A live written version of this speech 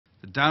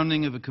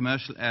downing of a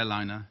commercial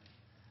airliner,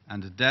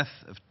 and the death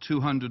of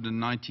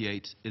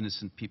 298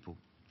 innocent people.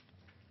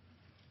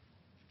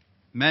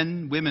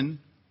 Men, women,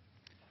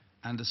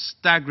 and a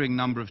staggering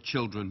number of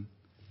children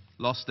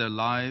lost their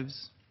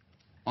lives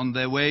on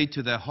their way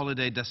to their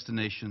holiday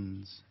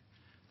destinations,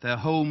 their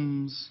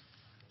homes,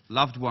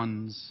 loved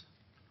ones,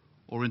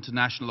 or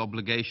international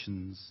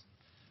obligations,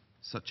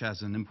 such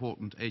as an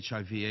important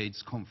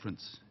HIV/AIDS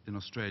conference in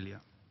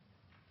Australia.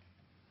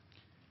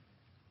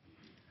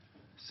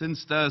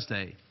 Since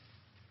Thursday,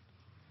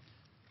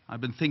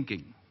 I've been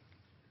thinking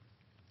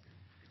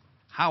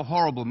how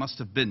horrible must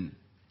have been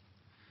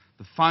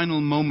the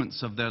final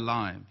moments of their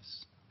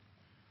lives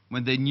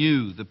when they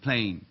knew the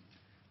plane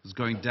was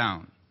going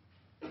down.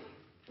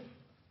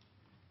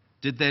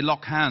 Did they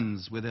lock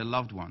hands with their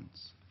loved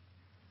ones?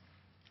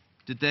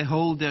 Did they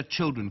hold their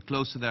children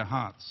close to their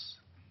hearts?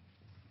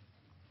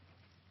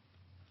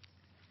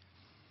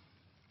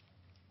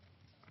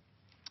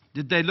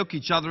 Did they look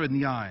each other in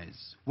the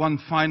eyes one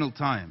final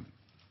time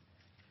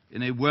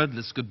in a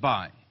wordless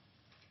goodbye?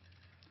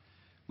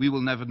 We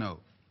will never know.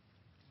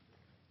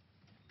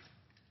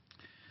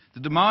 The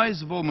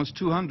demise of almost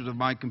 200 of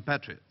my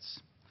compatriots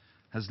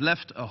has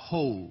left a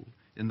hole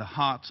in the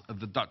heart of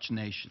the Dutch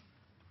nation,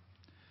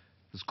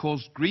 has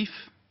caused grief,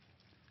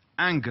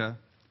 anger,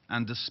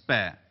 and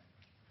despair.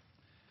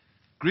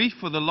 Grief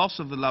for the loss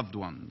of the loved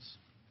ones,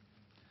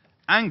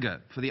 anger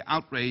for the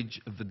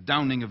outrage of the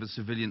downing of a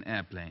civilian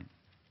airplane,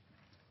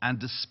 and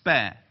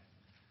despair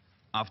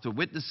after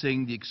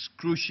witnessing the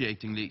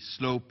excruciatingly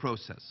slow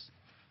process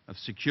of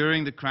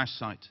securing the crash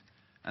site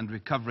and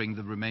recovering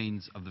the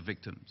remains of the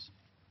victims.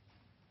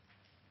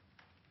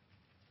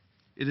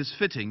 It is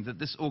fitting that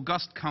this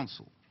august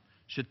council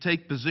should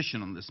take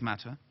position on this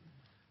matter,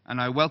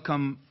 and I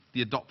welcome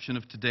the adoption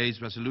of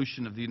today's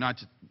resolution of the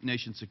United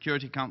Nations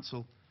Security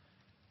Council,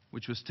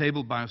 which was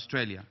tabled by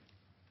Australia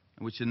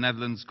and which the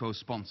Netherlands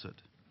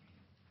co-sponsored.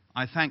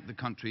 I thank the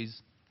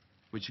countries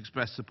which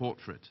expressed support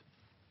for it.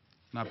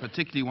 And I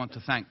particularly want to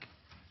thank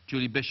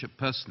Julie Bishop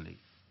personally.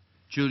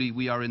 Julie,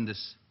 we are in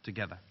this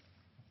together.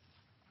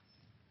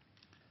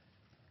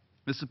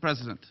 Mr.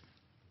 President,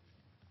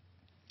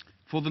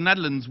 for the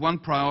Netherlands, one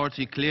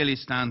priority clearly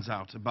stands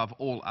out above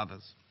all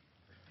others.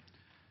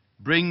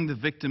 Bring the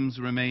victims'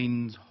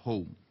 remains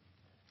home.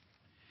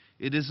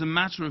 It is a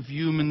matter of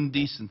human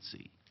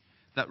decency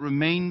that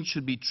remains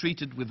should be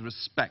treated with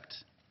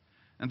respect,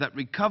 and that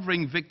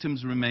recovering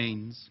victims'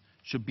 remains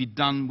should be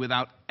done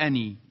without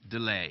any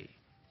delay.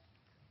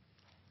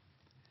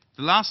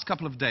 The last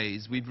couple of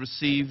days, we've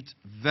received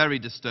very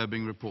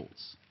disturbing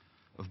reports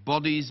of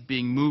bodies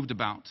being moved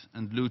about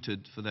and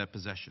looted for their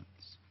possessions.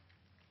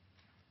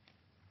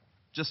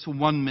 Just for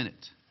 1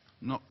 minute,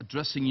 I'm not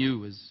addressing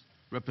you as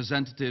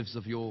representatives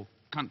of your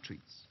countries,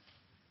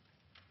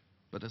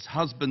 but as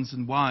husbands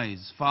and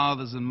wives,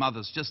 fathers and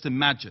mothers, just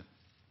imagine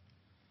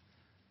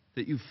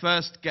that you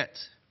first get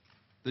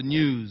the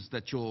news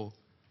that your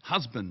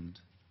husband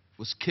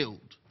was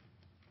killed,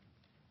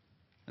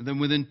 and then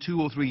within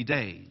 2 or 3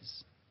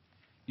 days,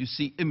 you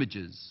see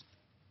images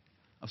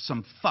of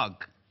some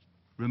thug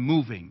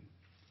removing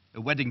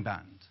a wedding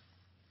band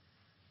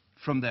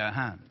from their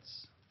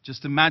hands.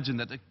 Just imagine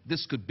that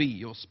this could be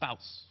your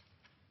spouse.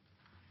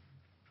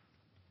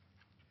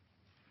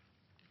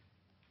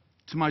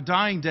 To my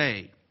dying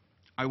day,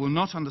 I will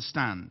not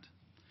understand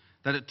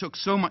that it took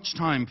so much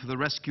time for the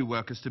rescue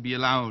workers to be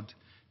allowed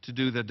to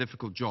do their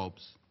difficult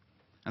jobs,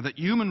 and that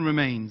human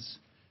remains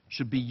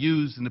should be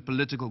used in a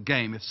political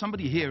game. If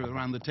somebody here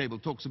around the table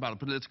talks about a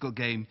political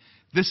game,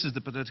 this is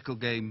the political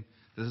game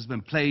that has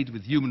been played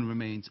with human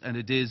remains, and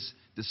it is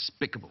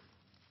despicable.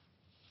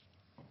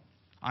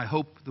 I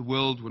hope the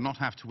world will not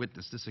have to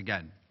witness this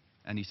again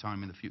any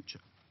time in the future.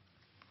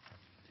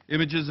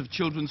 Images of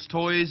children's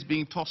toys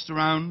being tossed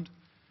around,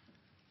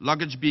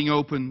 luggage being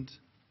opened,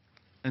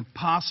 and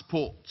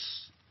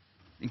passports,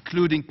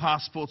 including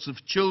passports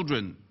of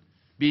children,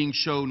 being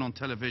shown on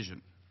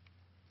television.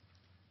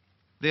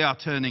 They are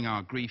turning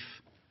our grief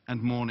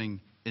and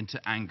mourning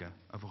into anger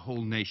of a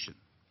whole nation.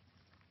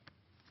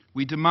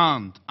 We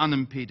demand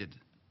unimpeded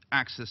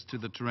access to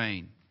the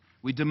terrain.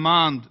 We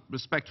demand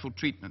respectful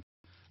treatment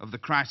of the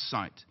crash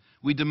site.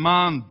 We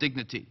demand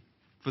dignity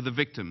for the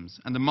victims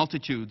and the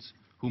multitudes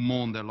who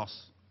mourn their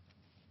loss.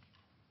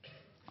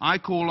 I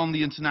call on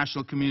the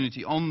international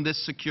community, on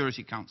this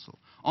Security Council,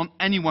 on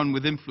anyone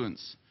with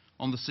influence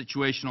on the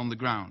situation on the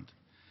ground.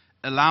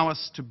 Allow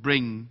us to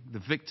bring the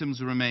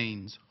victims'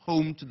 remains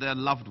home to their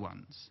loved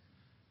ones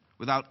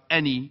without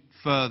any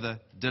further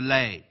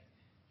delay.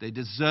 They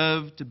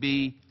deserve to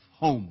be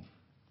home.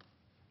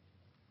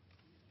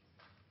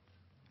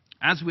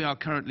 As we are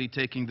currently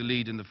taking the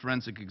lead in the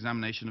forensic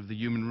examination of the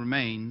human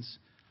remains,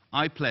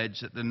 I pledge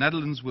that the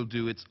Netherlands will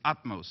do its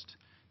utmost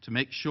to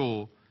make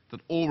sure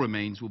that all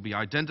remains will be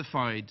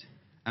identified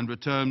and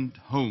returned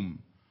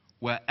home,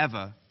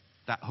 wherever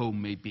that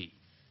home may be.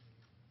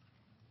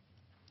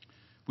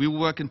 We will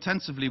work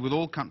intensively with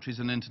all countries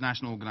and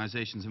international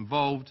organizations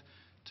involved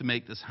to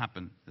make this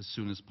happen as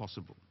soon as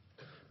possible.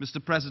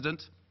 Mr.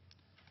 President,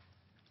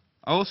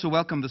 I also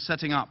welcome the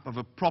setting up of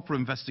a proper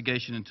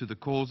investigation into the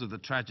cause of the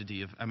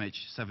tragedy of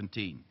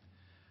MH17,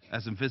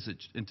 as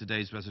envisaged in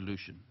today's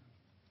resolution.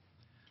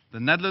 The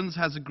Netherlands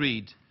has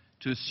agreed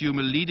to assume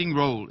a leading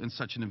role in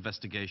such an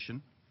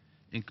investigation,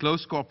 in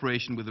close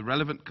cooperation with the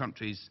relevant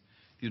countries,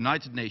 the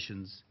United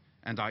Nations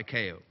and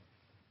ICAO.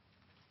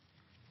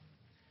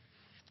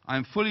 I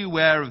am fully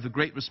aware of the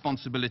great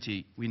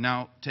responsibility we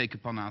now take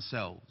upon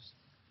ourselves,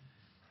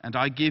 and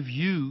I give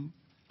you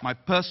my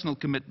personal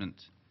commitment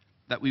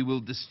that we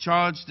will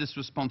discharge this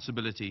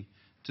responsibility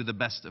to the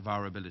best of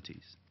our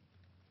abilities.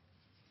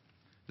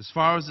 As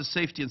far as the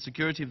safety and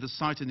security of the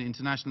site and the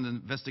international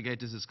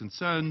investigators is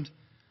concerned,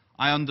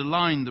 I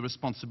underline the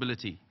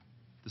responsibility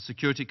the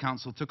Security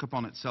Council took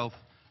upon itself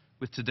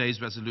with today's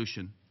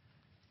resolution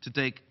to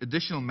take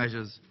additional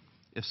measures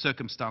if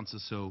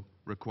circumstances so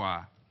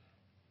require.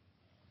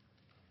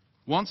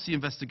 Once the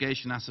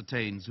investigation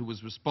ascertains who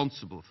was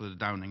responsible for the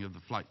downing of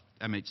the flight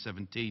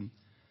MH17,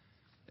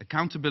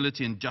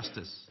 accountability and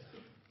justice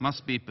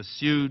must be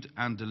pursued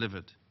and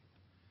delivered.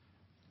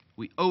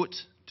 We owe it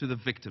to the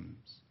victims.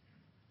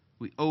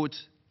 We owe it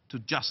to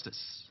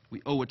justice.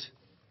 We owe it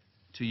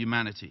to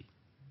humanity.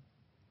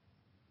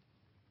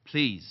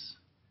 Please,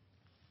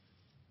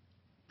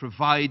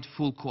 provide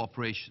full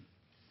cooperation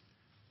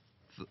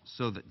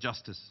so that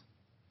justice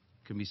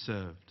can be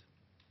served.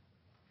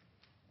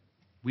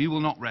 We will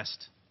not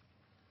rest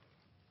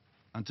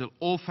until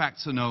all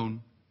facts are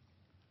known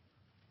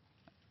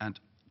and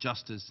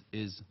justice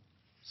is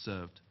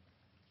served.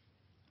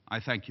 I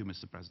thank you,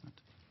 Mr. President.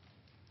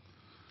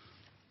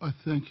 I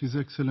thank His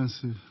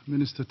Excellency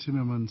Minister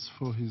Timmermans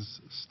for his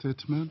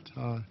statement.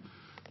 I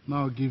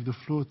now give the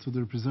floor to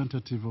the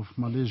representative of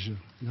Malaysia.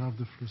 You have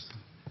the floor, sir.